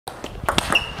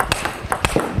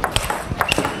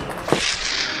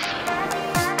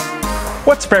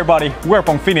What's up everybody, we're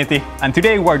Pongfinity and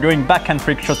today we're doing backhand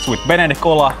trick shots with Benedek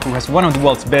Olah, who has one of the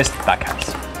world's best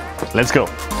backhands. Let's go!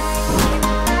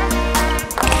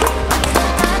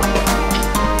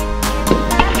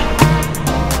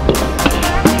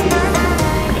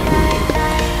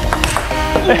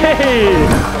 Hey!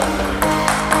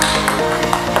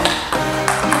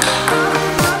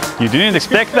 You didn't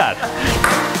expect that?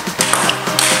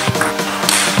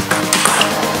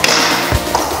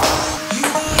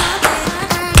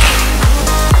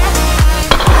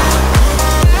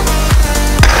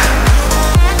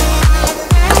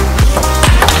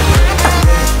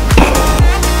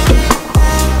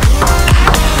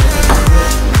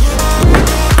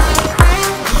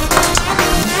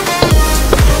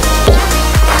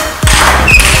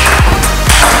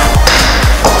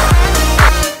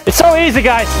 It's so easy,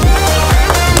 guys!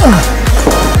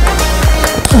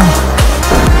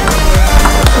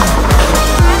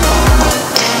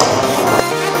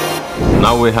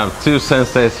 Now we have two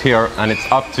senseis here and it's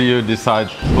up to you to decide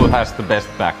who has the best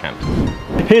backhand.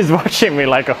 He's watching me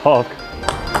like a hawk.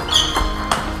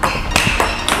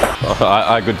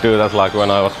 I could do that like when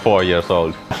I was 4 years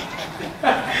old.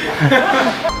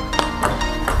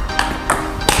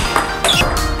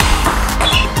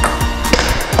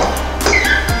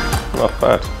 Not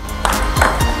bad.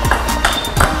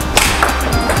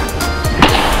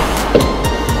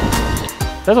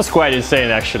 That was quite insane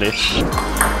actually.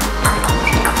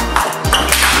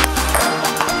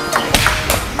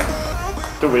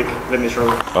 Too weak, let me show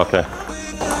you. Okay.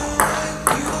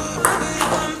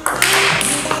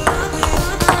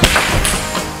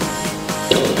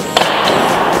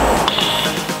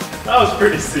 That was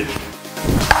pretty sick.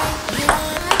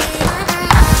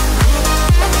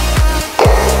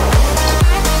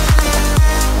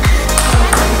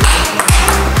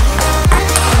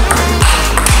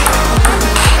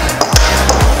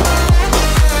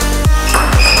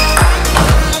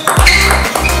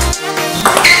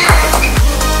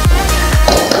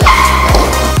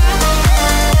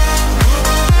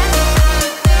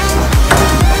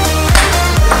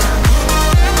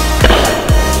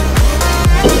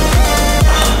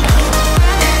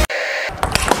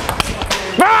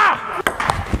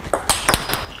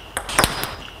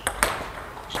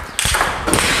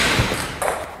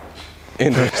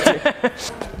 Interesting.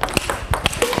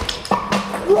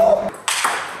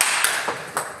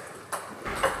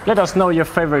 Let us know your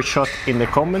favorite shot in the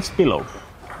comments below.